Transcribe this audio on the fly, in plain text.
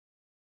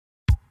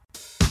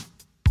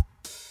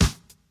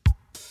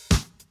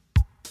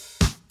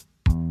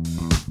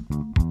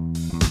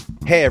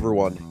Hey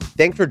everyone,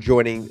 thanks for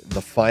joining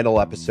the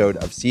final episode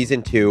of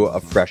Season 2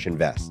 of Fresh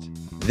Invest.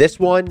 This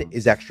one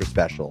is extra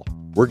special.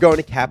 We're going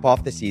to cap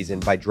off the season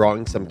by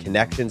drawing some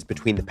connections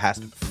between the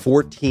past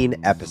 14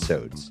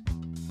 episodes.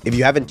 If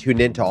you haven't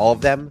tuned into all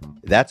of them,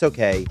 that's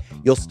okay.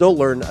 You'll still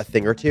learn a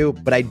thing or two,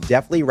 but I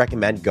definitely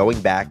recommend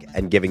going back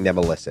and giving them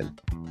a listen.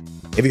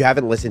 If you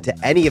haven't listened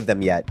to any of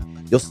them yet,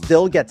 you'll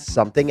still get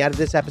something out of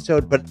this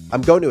episode, but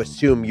I'm going to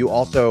assume you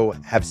also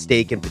have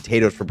steak and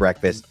potatoes for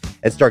breakfast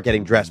and start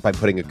getting dressed by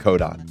putting a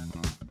coat on.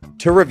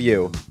 To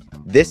review,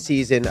 this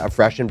season of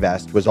Fresh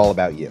Invest was all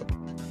about you.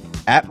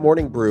 At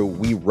Morning Brew,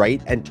 we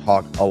write and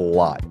talk a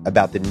lot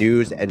about the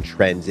news and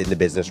trends in the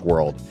business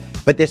world,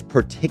 but this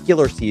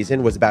particular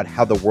season was about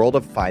how the world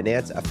of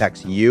finance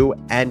affects you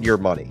and your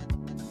money.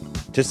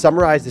 To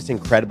summarize this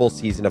incredible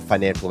season of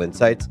financial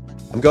insights,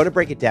 I'm going to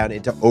break it down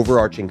into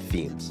overarching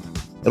themes.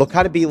 It'll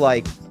kind of be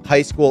like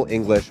high school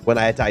English when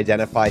I had to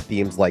identify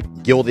themes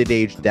like Gilded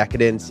Age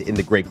decadence in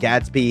The Great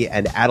Gatsby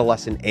and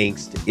adolescent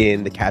angst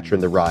in The Catcher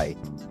in the Rye.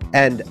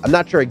 And I'm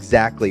not sure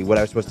exactly what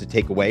I was supposed to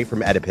take away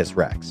from Oedipus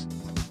Rex.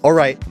 All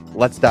right,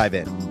 let's dive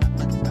in.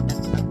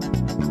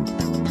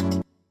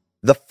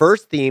 The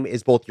first theme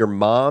is both your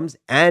mom's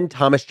and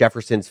Thomas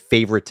Jefferson's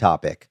favorite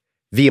topic,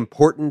 the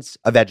importance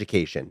of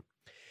education.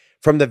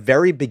 From the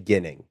very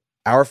beginning,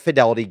 our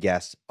Fidelity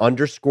guests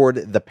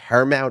underscored the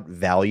paramount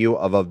value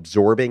of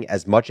absorbing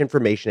as much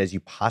information as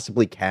you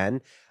possibly can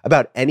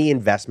about any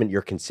investment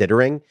you're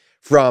considering,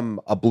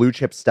 from a blue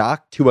chip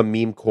stock to a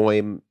meme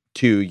coin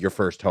to your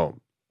first home.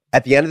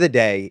 At the end of the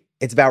day,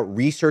 it's about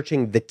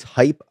researching the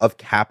type of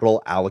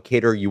capital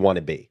allocator you want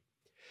to be.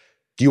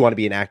 Do you want to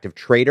be an active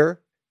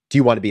trader? Do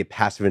you want to be a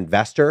passive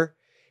investor?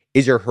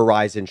 Is your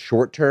horizon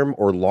short-term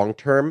or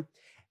long-term?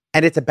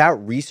 And it's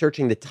about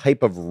researching the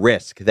type of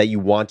risk that you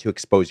want to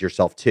expose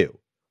yourself to.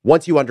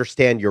 Once you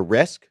understand your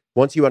risk,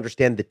 once you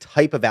understand the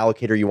type of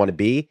allocator you want to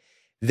be,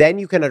 then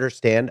you can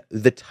understand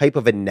the type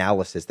of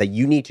analysis that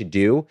you need to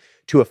do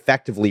to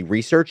effectively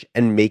research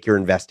and make your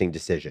investing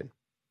decision.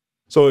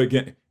 So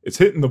again, it's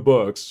hitting the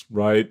books,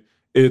 right?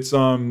 It's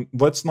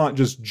let's not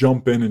just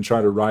jump in and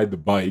try to ride the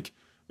bike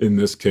in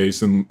this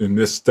case, in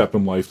this step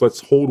in life.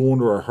 Let's hold on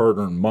to our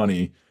hard-earned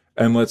money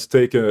and let's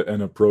take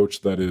an approach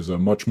that is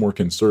much more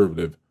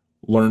conservative.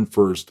 Learn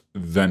first,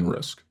 then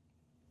risk.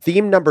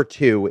 Theme number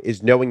 2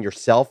 is knowing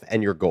yourself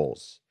and your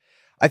goals.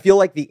 I feel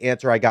like the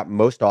answer I got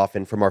most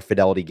often from our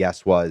Fidelity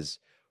guests was,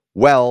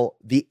 well,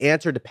 the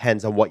answer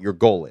depends on what your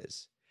goal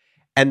is.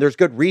 And there's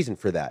good reason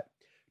for that.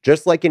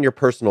 Just like in your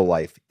personal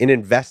life, in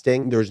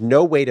investing, there's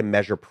no way to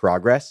measure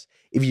progress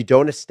if you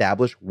don't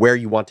establish where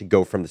you want to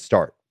go from the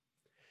start.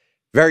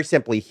 Very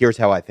simply, here's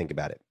how I think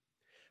about it.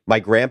 My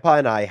grandpa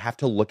and I have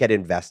to look at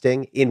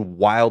investing in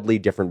wildly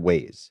different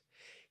ways.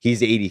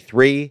 He's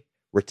 83,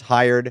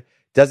 retired,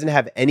 doesn't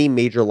have any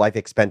major life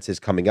expenses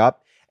coming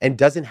up, and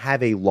doesn't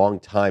have a long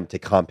time to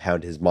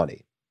compound his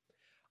money.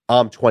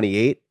 I'm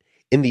 28,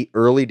 in the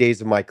early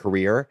days of my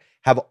career,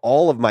 have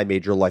all of my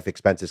major life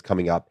expenses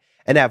coming up,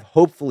 and have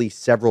hopefully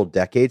several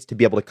decades to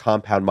be able to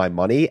compound my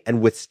money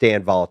and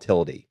withstand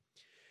volatility.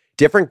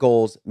 Different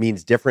goals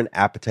means different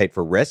appetite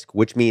for risk,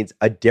 which means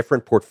a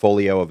different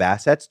portfolio of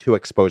assets to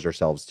expose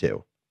ourselves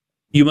to.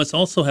 You must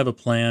also have a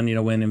plan,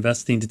 when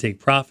investing, to take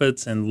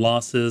profits and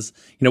losses.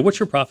 What's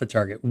your profit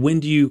target? When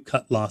do you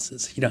cut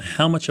losses?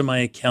 How much of my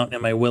account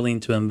am I willing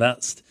to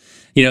invest?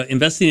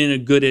 Investing in a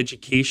good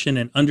education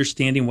and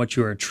understanding what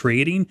you are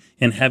trading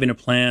and having a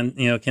plan,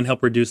 can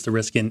help reduce the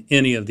risk in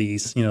any of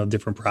these,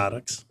 different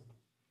products.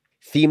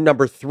 Theme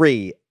number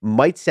 3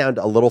 might sound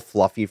a little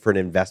fluffy for an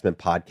investment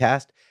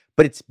podcast,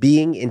 but it's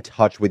being in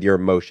touch with your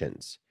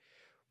emotions.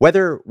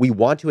 Whether we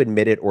want to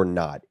admit it or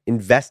not,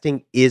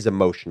 investing is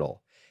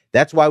emotional.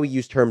 That's why we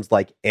use terms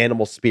like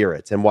animal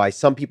spirits and why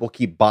some people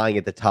keep buying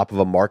at the top of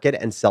a market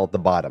and sell at the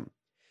bottom.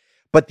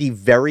 But the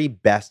very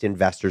best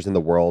investors in the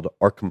world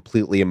are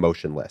completely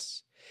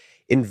emotionless.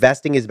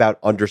 Investing is about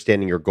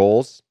understanding your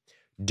goals,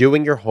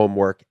 doing your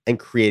homework, and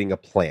creating a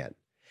plan.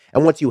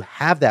 And once you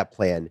have that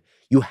plan,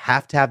 you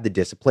have to have the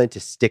discipline to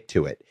stick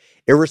to it,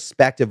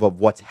 irrespective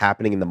of what's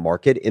happening in the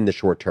market in the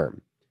short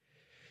term.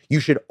 You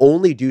should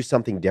only do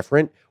something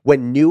different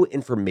when new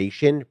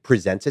information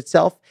presents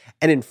itself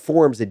and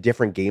informs a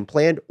different game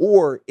plan,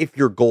 or if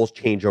your goals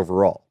change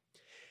overall.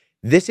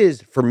 This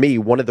is, for me,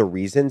 one of the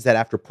reasons that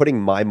after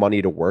putting my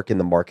money to work in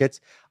the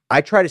markets,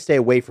 I try to stay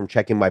away from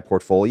checking my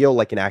portfolio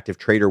like an active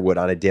trader would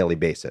on a daily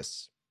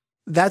basis.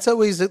 That's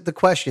always the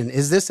question.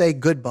 Is this a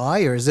good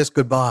buy or is this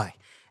goodbye?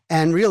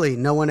 And really,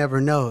 no one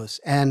ever knows.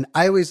 And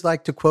I always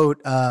like to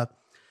quote,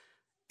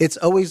 it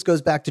always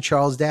goes back to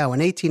Charles Dow. In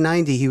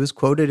 1890, he was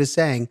quoted as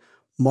saying,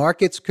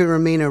 markets can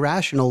remain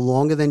irrational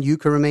longer than you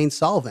can remain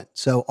solvent.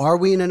 So are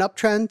we in an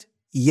uptrend?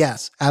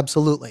 Yes,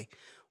 absolutely.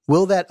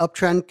 Will that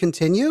uptrend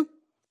continue?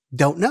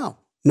 Don't know.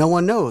 No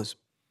one knows.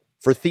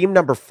 For theme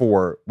number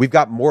 4, we've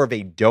got more of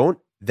a don't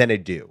than a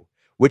do,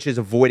 which is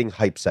avoiding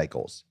hype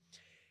cycles.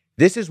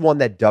 This is one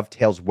that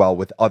dovetails well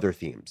with other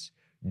themes.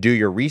 Do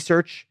your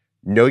research,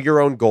 know your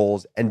own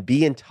goals, and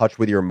be in touch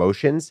with your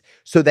emotions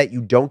so that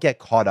you don't get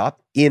caught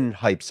up in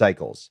hype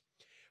cycles.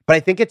 but I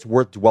think it's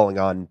worth dwelling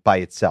on by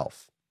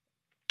itself.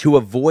 To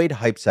avoid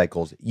hype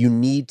cycles, you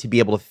need to be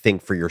able to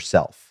think for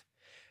yourself.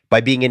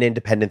 By being an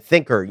independent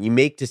thinker, you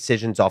make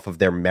decisions off of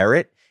their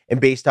merit and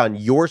based on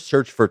your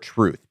search for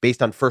truth,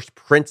 based on first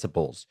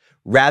principles,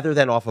 rather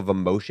than off of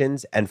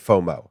emotions and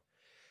FOMO.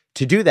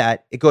 To do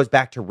that, it goes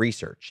back to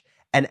research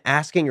and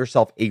asking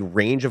yourself a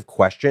range of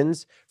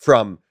questions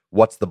from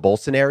what's the bull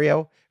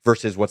scenario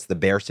versus what's the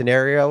bear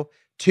scenario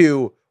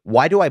to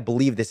why do I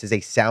believe this is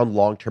a sound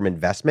long-term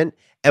investment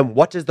and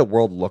what does the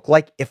world look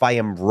like if I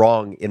am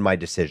wrong in my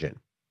decision?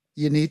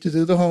 You need to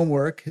do the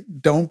homework.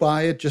 Don't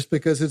buy it just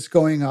because it's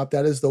going up.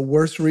 That is the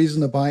worst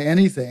reason to buy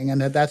anything,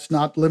 and that's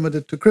not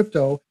limited to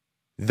crypto.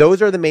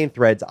 Those are the main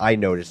threads I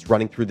noticed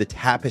running through the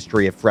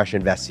tapestry of Fresh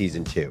Invest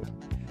Season 2.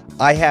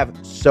 I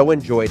have so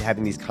enjoyed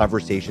having these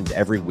conversations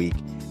every week,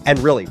 and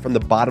really, from the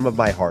bottom of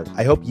my heart,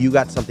 I hope you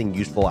got something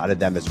useful out of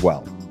them as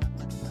well.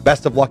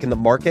 Best of luck in the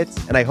markets,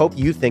 and I hope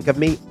you think of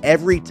me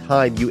every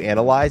time you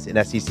analyze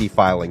an SEC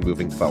filing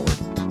moving forward.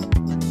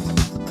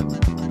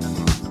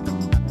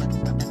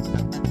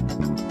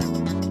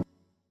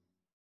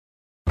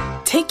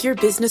 Take your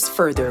business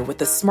further with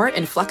the smart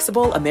and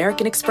flexible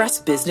American Express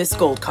Business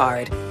Gold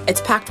Card.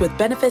 It's packed with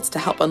benefits to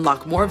help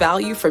unlock more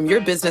value from your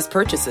business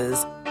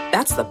purchases.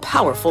 That's the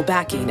powerful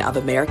backing of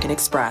American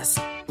Express.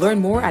 Learn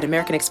more at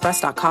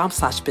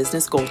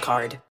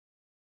americanexpress.com/businessgoldcard.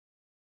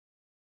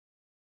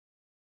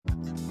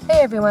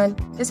 Hey everyone,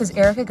 this is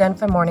Erica Gunn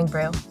from Morning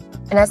Brew.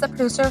 And as the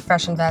producer of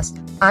Fresh Invest,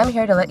 I'm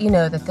here to let you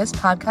know that this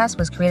podcast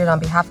was created on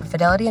behalf of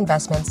Fidelity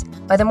Investments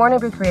by the Morning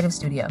Brew Creative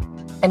Studio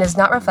and does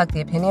not reflect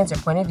the opinions or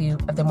point of view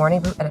of the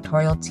Morning Brew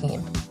editorial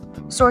team.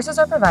 Sources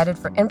are provided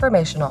for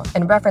informational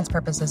and reference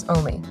purposes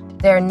only.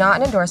 They are not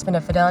an endorsement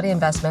of Fidelity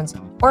Investments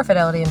or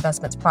Fidelity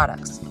Investments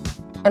products.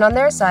 And on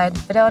their side,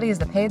 Fidelity is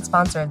the paid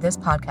sponsor of this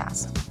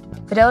podcast.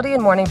 Fidelity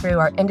and Morning Brew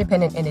are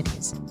independent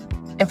entities.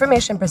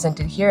 Information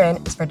presented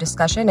herein is for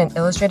discussion and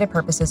illustrated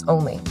purposes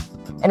only,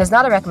 and is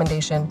not a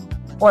recommendation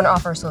or an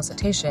offer or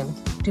solicitation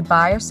to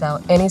buy or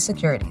sell any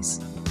securities.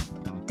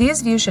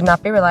 These views should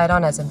not be relied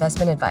on as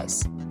investment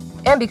advice,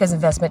 and because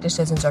investment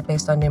decisions are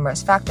based on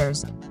numerous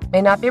factors,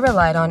 may not be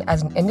relied on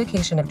as an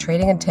indication of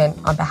trading intent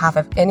on behalf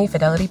of any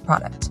Fidelity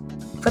product.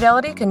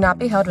 Fidelity cannot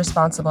be held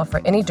responsible for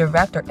any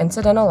direct or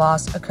incidental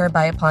loss occurred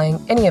by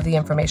applying any of the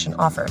information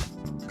offered.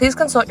 Please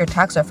consult your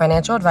tax or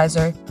financial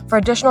advisor for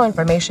additional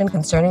information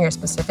concerning your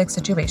specific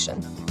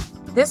situation.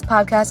 This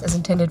podcast is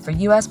intended for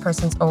U.S.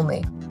 persons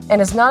only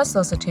and is not a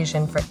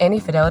solicitation for any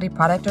Fidelity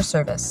product or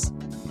service.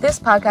 This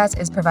podcast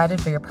is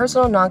provided for your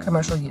personal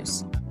non-commercial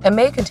use and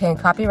may contain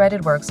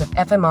copyrighted works of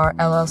FMR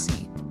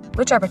LLC,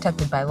 which are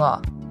protected by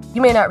law.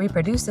 You may not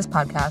reproduce this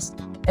podcast,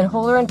 in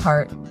whole or in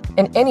part,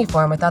 in any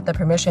form without the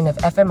permission of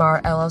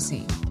FMR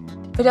LLC.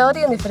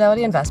 Fidelity and the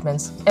Fidelity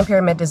Investments and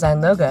Pyramid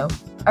Design logo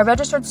are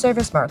registered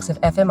service marks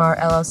of FMR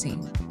LLC.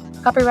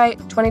 Copyright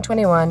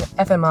 2021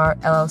 FMR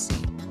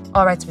LLC.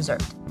 All rights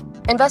reserved.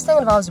 Investing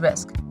involves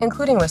risk,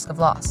 including risk of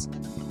loss.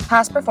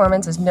 Past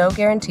performance is no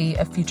guarantee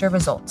of future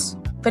results.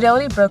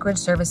 Fidelity Brokerage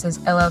Services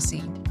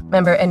LLC.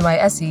 Member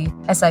NYSE,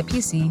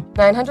 SIPC,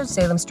 900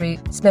 Salem Street,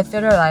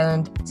 Smithfield, Rhode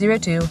Island,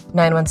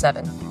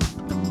 02917.